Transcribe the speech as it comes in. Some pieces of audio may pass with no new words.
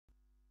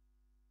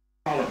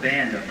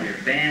band up here.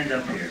 Band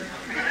up here.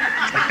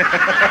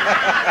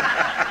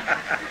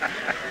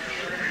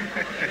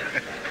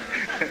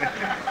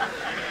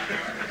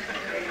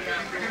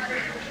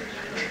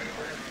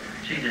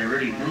 Gee, they're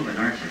really moving,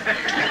 aren't they?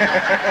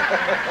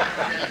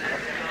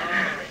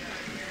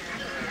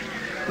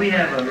 We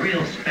have a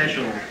real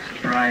special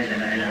surprise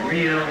and a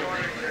real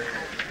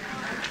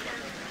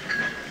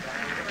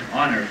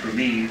honor for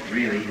me,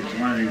 really. It's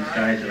one of these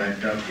guys that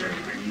I've done for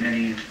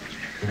many,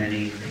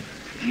 many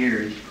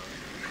years.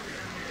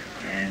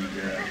 And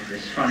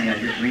it's funny, we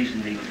just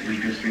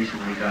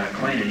recently got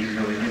acquainted, even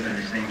though we live in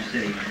the same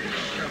city.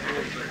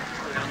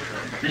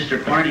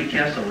 Mr. Barney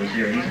Kessel is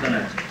here. He's going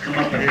to come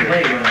up and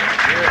play with us.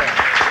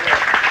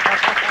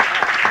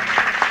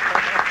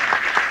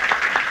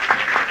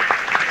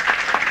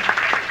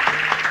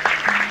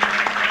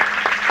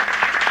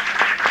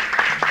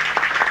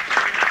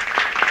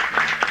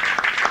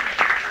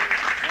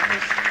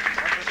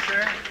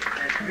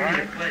 It's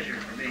really a pleasure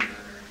for me.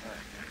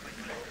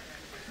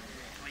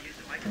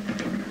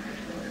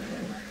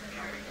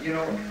 You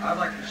know, I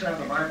like the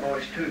sound of my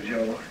voice too,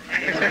 Joe.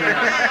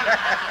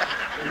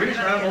 The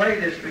reason I'm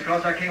late is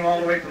because I came all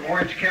the way from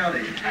Orange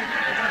County.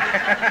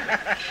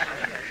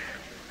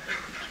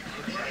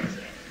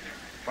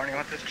 Barney, you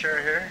want this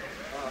chair here?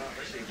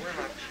 Let's see, where am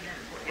I?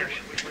 Where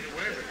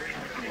is it?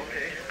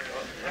 Okay.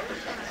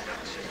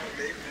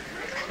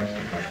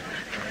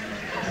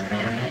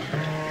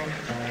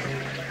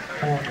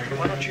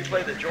 Why don't you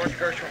play the George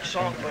Gershwin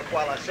songbook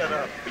while I set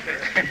up?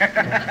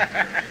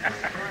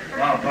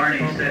 While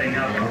Barney's setting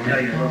up, I'll tell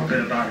you a little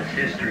bit about his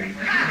history.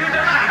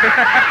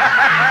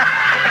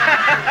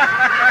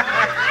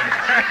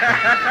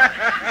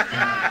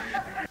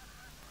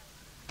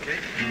 Okay.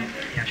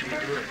 Yeah, should we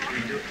do it? Should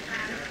we do it?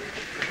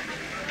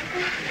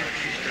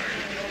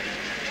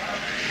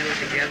 Do it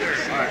together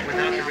or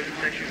without the rhythm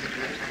section?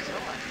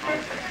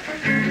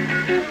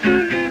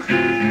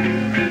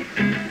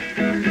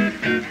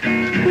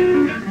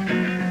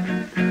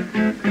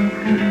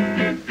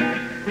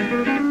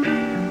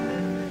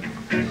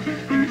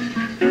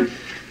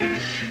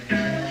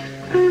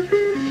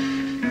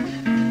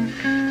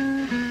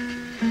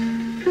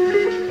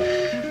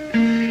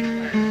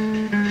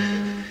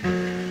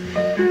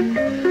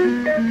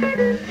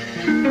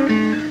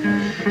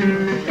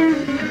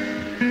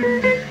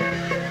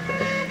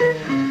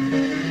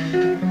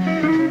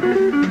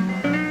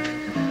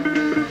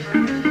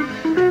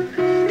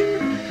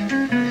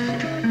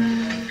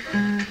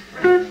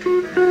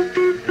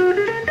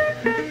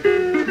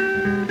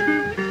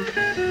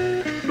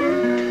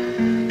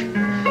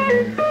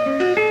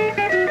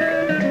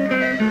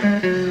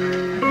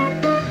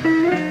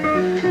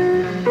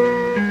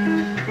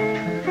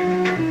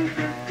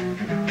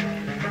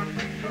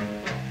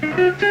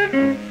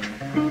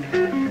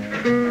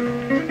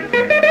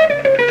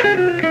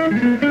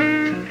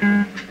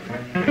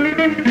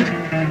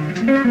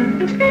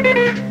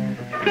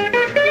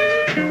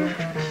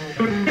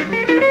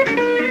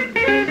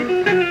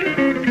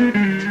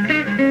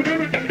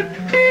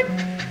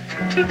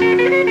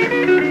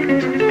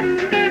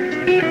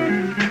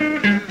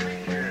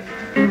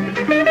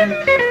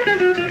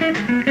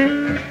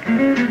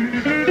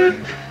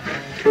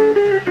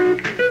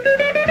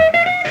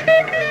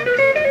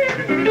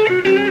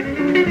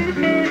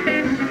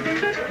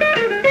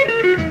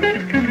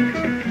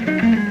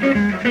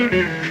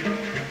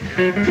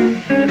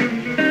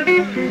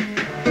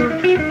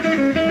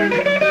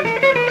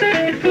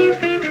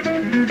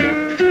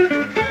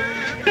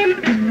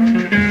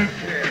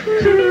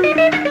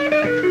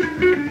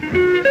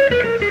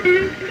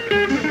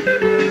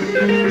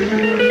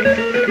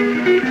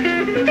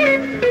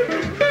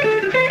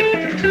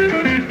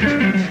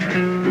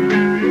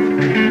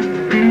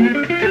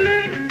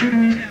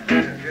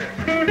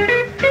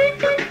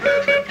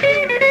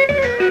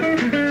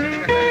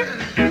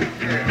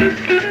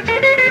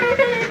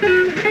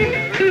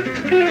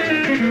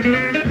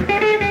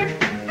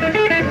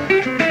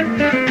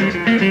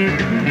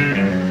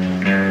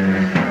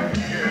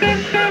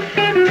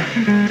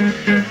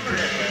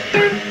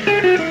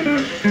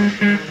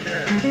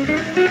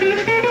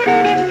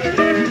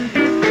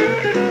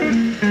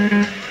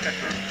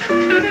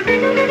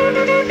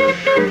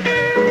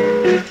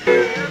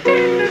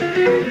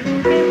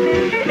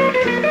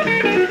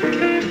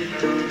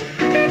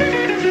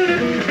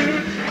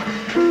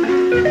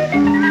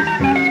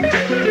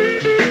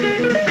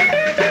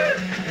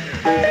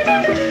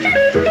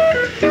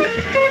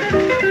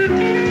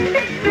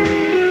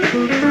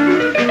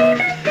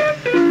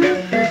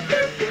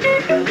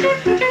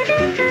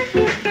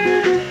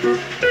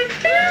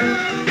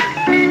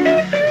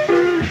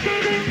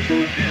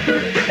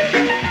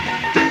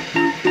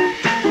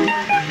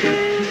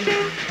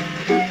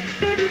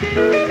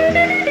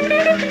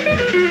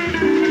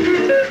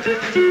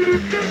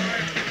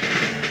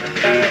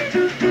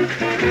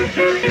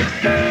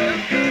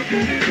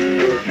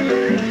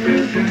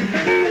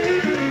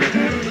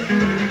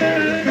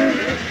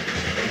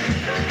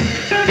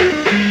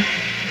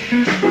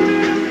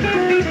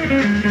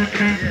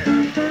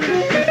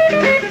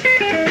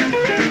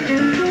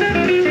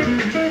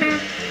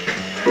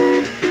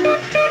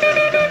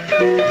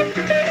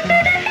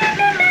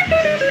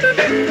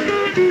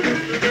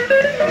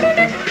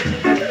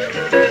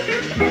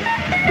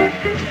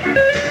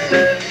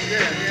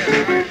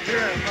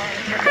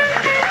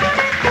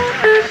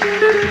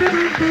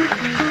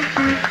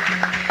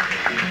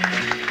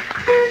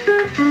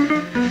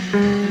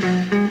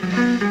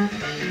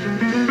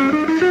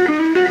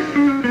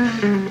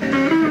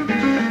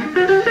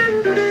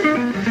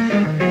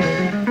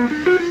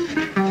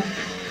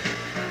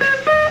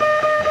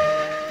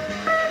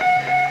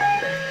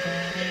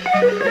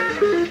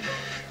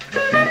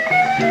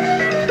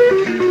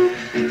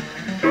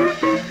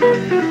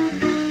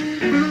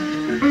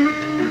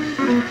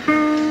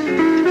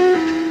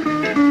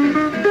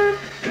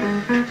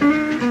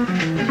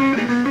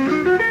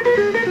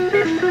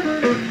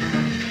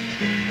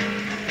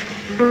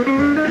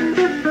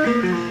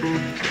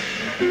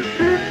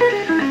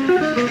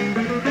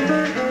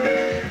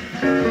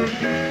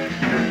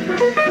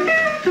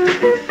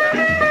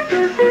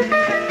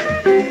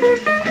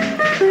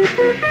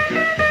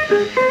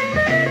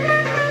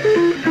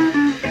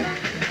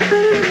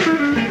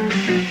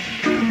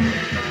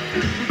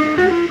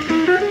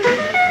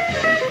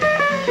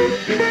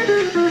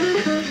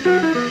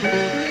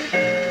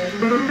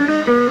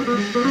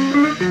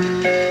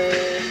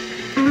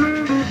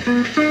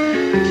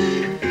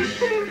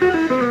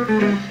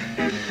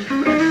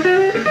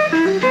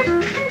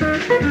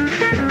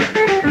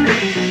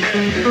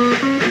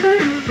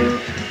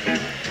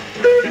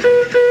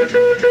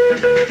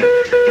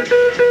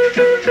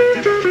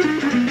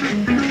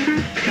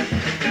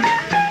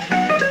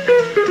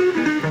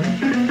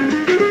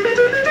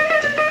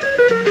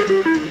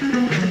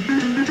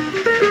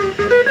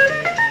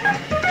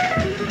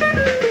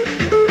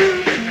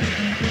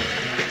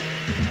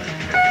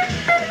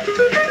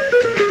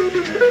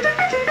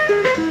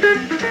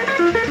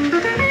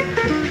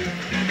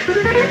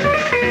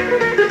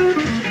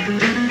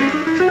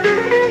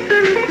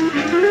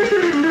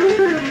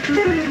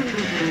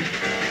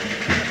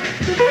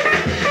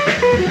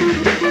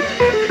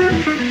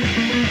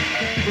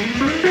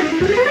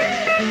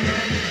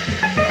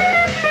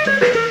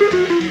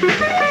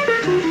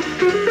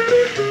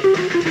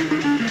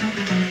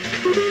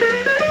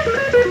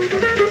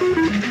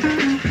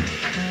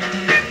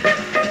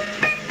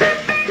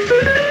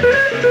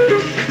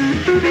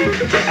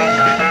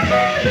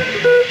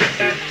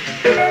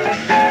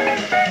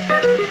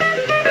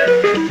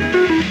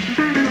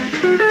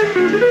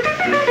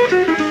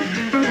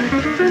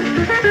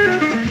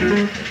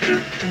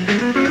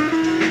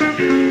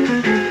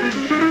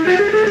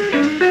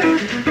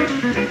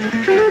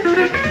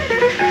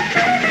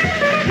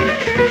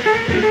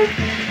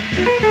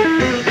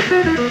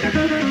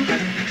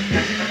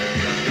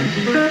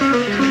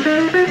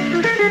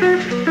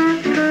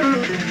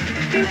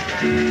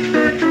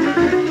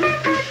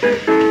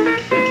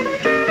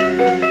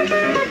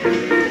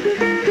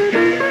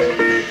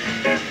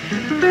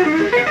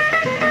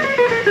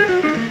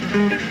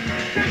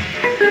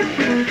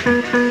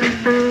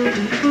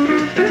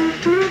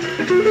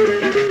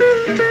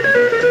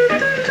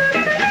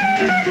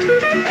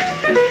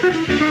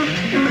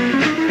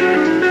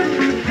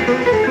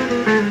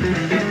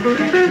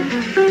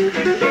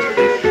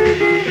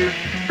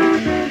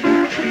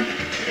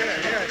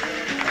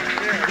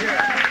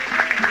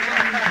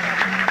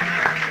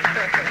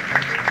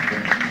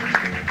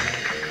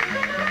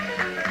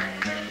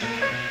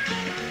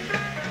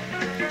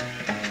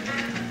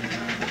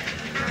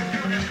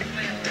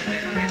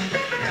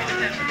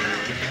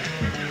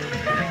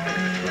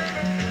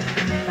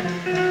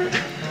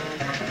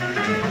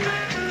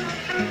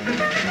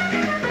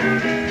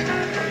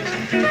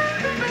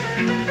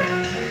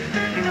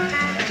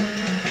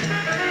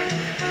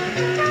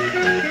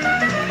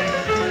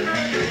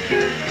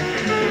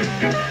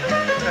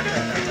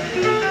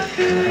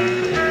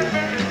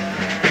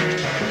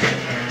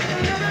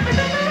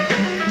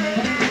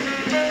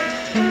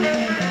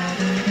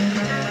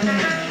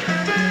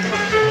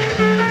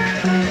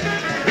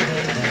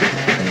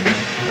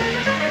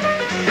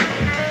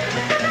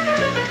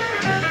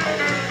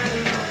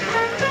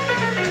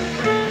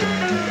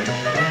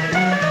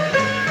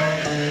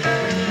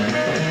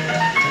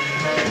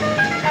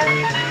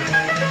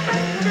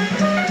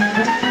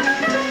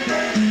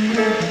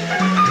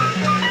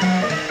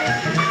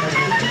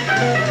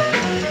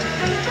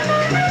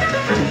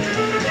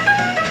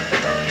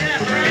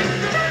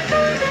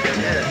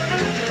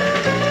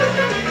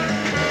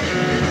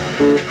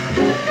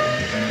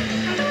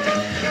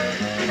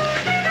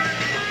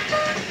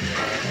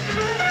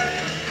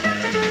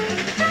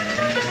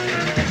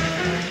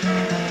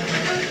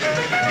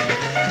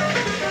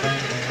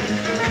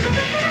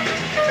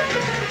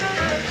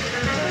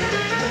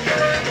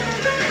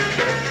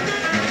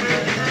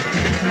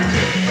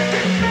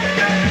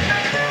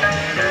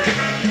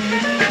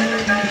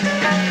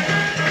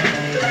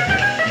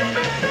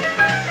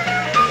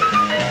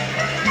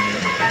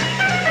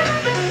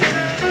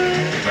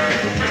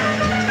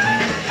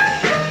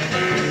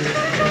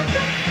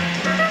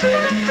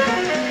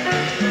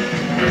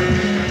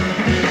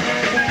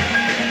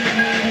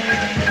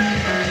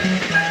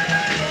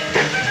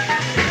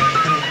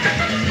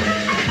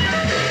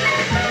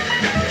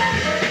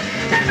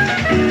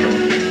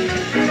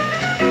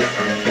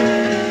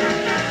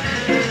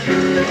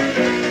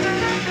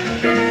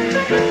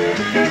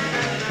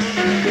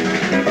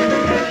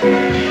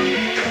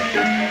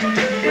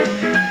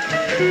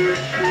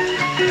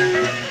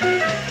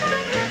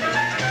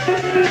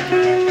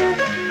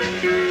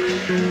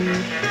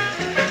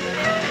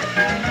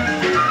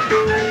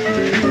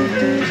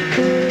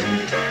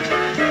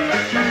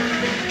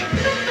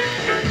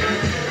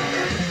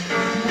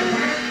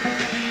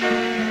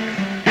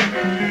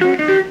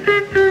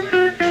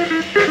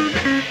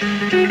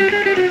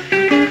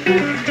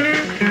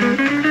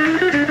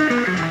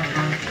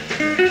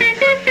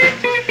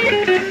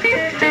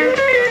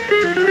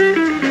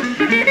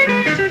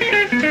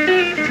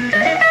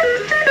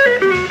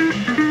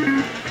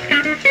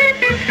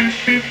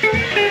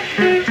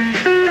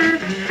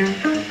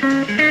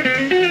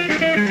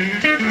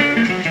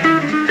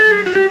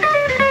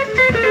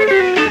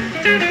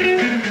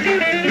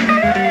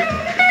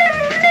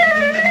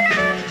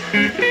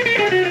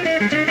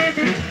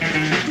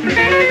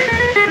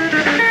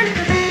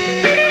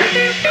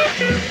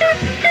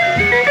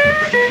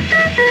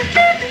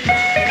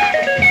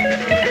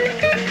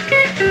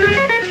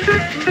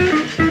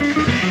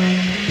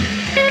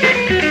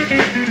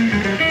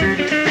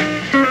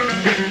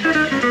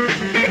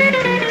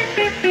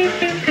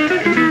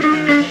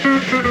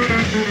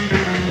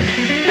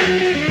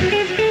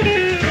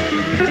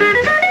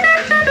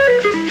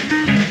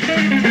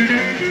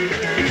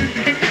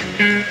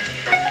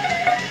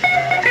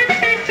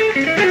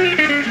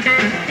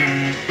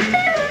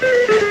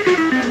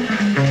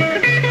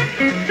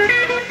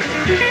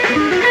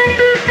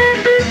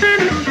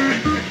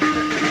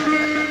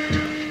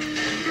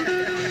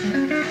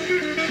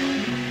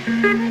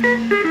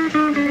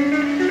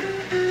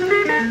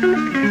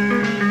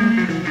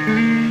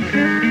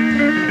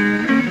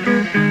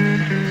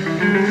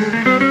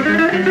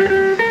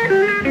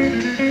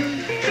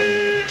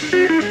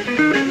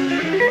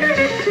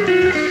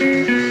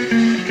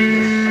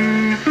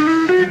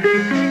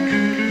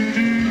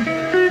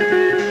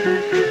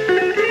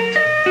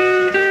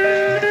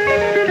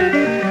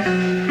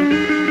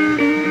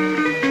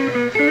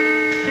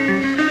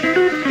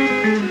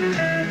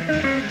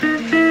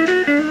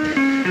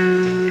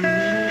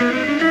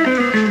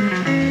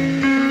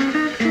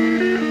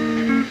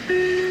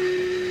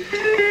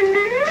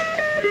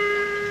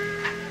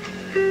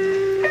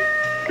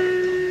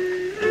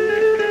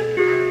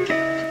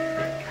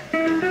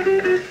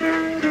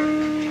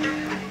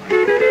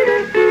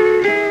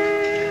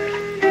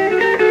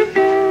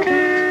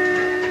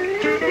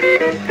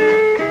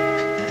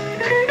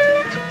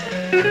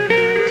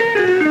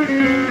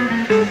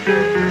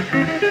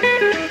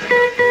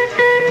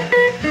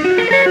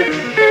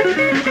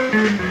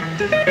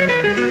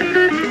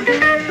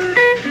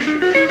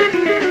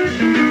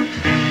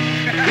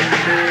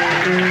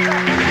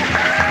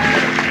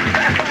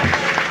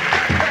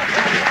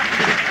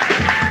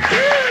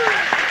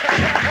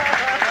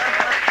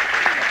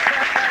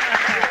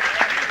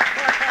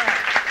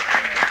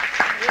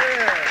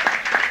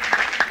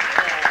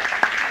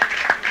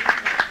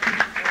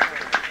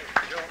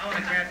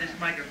 this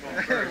microphone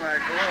Oh first. my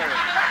God.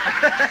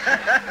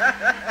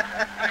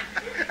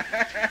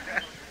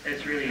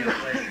 It's really a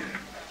pleasure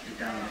to sit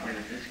down and play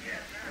with this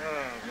cat.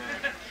 Oh,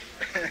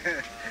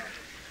 man.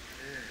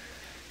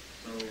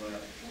 So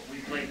we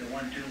played the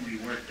one tune we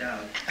worked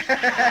out.